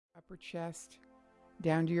upper chest,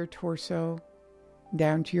 down to your torso,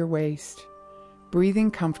 down to your waist, breathing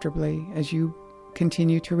comfortably as you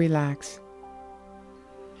continue to relax.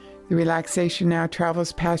 The relaxation now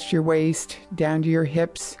travels past your waist, down to your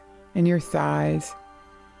hips and your thighs,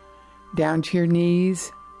 down to your knees.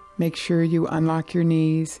 Make sure you unlock your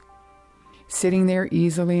knees, sitting there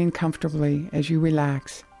easily and comfortably as you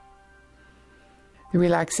relax. The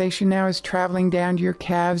relaxation now is traveling down to your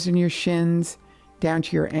calves and your shins, down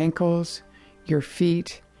to your ankles, your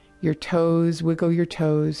feet, your toes. Wiggle your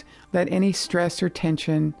toes. Let any stress or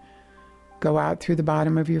tension go out through the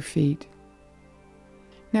bottom of your feet.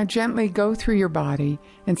 Now gently go through your body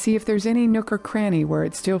and see if there's any nook or cranny where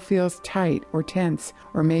it still feels tight or tense,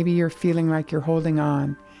 or maybe you're feeling like you're holding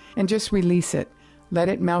on. And just release it. Let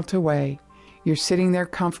it melt away. You're sitting there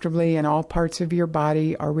comfortably and all parts of your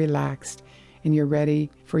body are relaxed and you're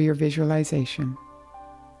ready for your visualization.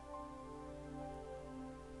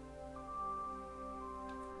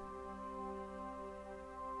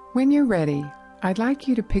 When you're ready, I'd like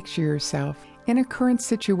you to picture yourself in a current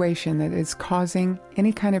situation that is causing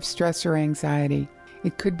any kind of stress or anxiety.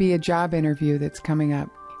 It could be a job interview that's coming up.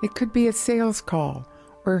 It could be a sales call,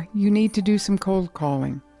 or you need to do some cold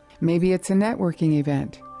calling. Maybe it's a networking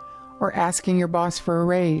event, or asking your boss for a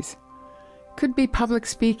raise. Could be public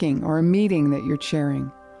speaking or a meeting that you're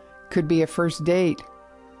chairing. Could be a first date.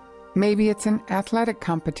 Maybe it's an athletic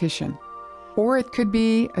competition. Or it could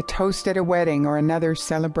be a toast at a wedding or another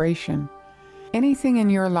celebration. Anything in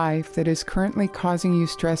your life that is currently causing you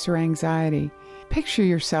stress or anxiety, picture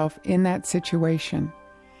yourself in that situation.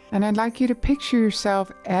 And I'd like you to picture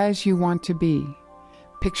yourself as you want to be.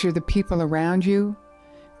 Picture the people around you.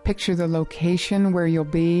 Picture the location where you'll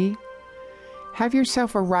be. Have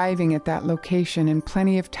yourself arriving at that location in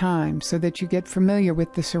plenty of time so that you get familiar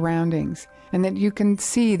with the surroundings and that you can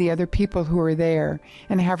see the other people who are there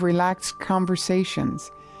and have relaxed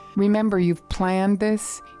conversations. Remember, you've planned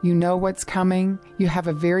this, you know what's coming, you have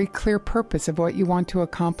a very clear purpose of what you want to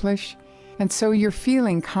accomplish, and so you're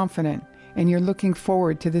feeling confident and you're looking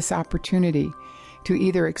forward to this opportunity to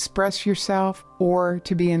either express yourself or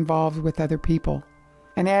to be involved with other people.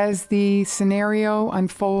 And as the scenario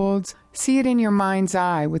unfolds, see it in your mind's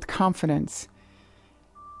eye with confidence.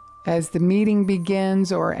 As the meeting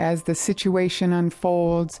begins or as the situation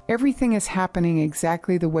unfolds, everything is happening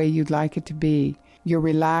exactly the way you'd like it to be. You're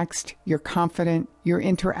relaxed, you're confident, you're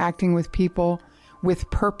interacting with people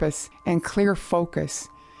with purpose and clear focus,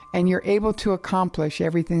 and you're able to accomplish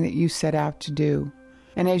everything that you set out to do.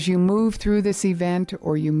 And as you move through this event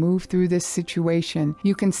or you move through this situation,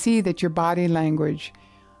 you can see that your body language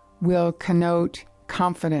will connote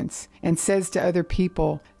confidence and says to other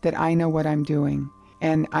people that I know what I'm doing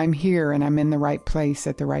and I'm here and I'm in the right place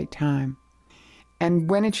at the right time. And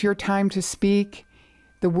when it's your time to speak,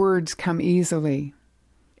 the words come easily.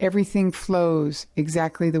 Everything flows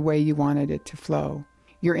exactly the way you wanted it to flow.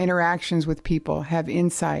 Your interactions with people have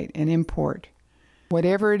insight and import.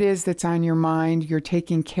 Whatever it is that's on your mind, you're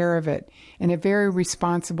taking care of it in a very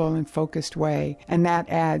responsible and focused way, and that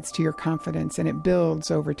adds to your confidence and it builds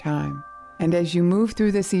over time. And as you move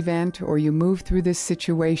through this event or you move through this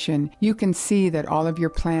situation, you can see that all of your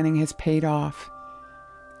planning has paid off.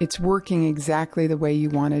 It's working exactly the way you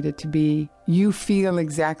wanted it to be. You feel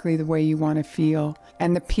exactly the way you want to feel,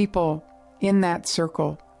 and the people in that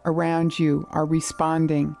circle around you are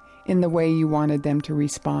responding in the way you wanted them to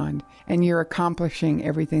respond, and you're accomplishing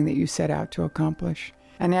everything that you set out to accomplish.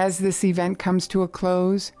 And as this event comes to a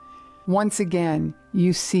close, once again,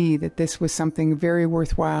 you see that this was something very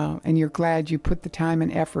worthwhile, and you're glad you put the time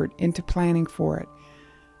and effort into planning for it,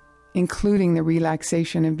 including the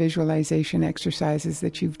relaxation and visualization exercises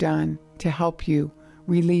that you've done to help you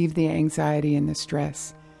relieve the anxiety and the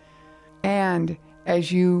stress. And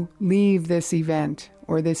as you leave this event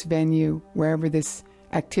or this venue, wherever this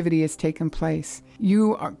activity has taken place,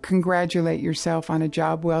 you congratulate yourself on a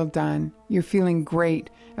job well done. You're feeling great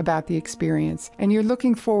about the experience, and you're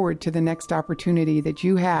looking forward to the next opportunity that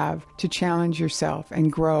you have to challenge yourself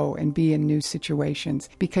and grow and be in new situations,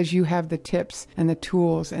 because you have the tips and the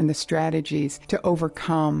tools and the strategies to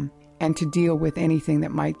overcome and to deal with anything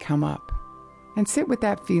that might come up. And sit with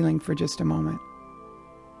that feeling for just a moment.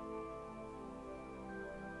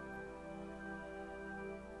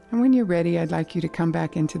 And when you're ready, I'd like you to come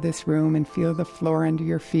back into this room and feel the floor under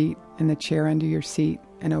your feet and the chair under your seat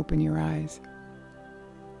and open your eyes.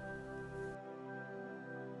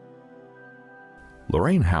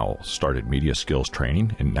 Lorraine Howell started media skills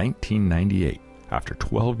training in 1998 after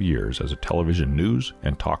 12 years as a television news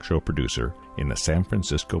and talk show producer in the San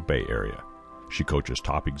Francisco Bay Area. She coaches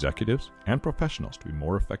top executives and professionals to be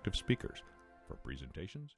more effective speakers for presentations